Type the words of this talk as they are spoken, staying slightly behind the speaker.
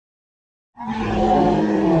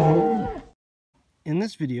In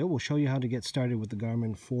this video, we'll show you how to get started with the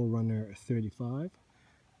Garmin Forerunner 35.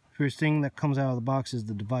 First thing that comes out of the box is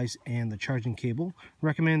the device and the charging cable.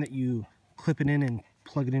 Recommend that you clip it in and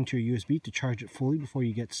plug it into your USB to charge it fully before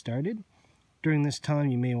you get started. During this time,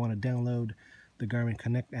 you may want to download the Garmin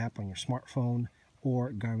Connect app on your smartphone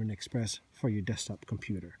or Garmin Express for your desktop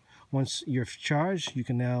computer. Once you're charged, you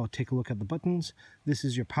can now take a look at the buttons. This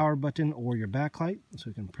is your power button or your backlight, so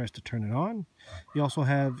you can press to turn it on. You also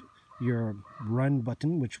have your run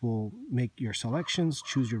button, which will make your selections,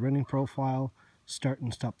 choose your running profile, start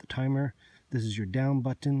and stop the timer. This is your down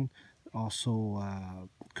button, also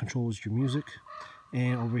controls your music.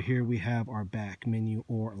 And over here we have our back menu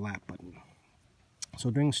or lap button. So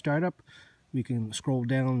during startup, we can scroll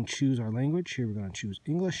down and choose our language. Here we're going to choose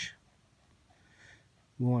English.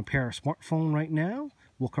 We want to pair our smartphone right now.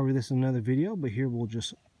 We'll cover this in another video, but here we'll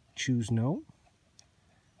just choose no.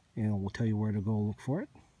 And we'll tell you where to go look for it.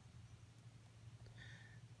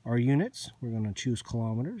 Our units, we're going to choose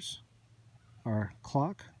kilometers. Our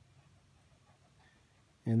clock.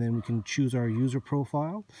 And then we can choose our user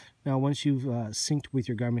profile. Now once you've synced with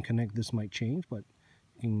your Garmin Connect, this might change, but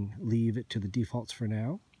you can leave it to the defaults for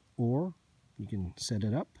now, or you can set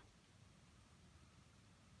it up.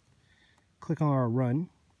 Click on our run,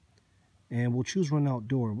 and we'll choose run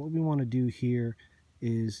outdoor. What we want to do here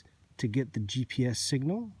is to get the GPS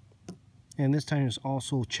signal, and this time it's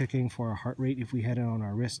also checking for our heart rate. If we had it on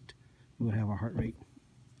our wrist, we would have our heart rate.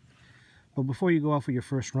 But before you go off with your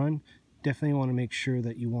first run, definitely want to make sure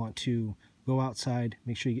that you want to go outside,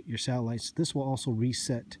 make sure you get your satellites. This will also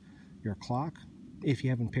reset your clock if you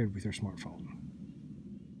haven't paired with your smartphone.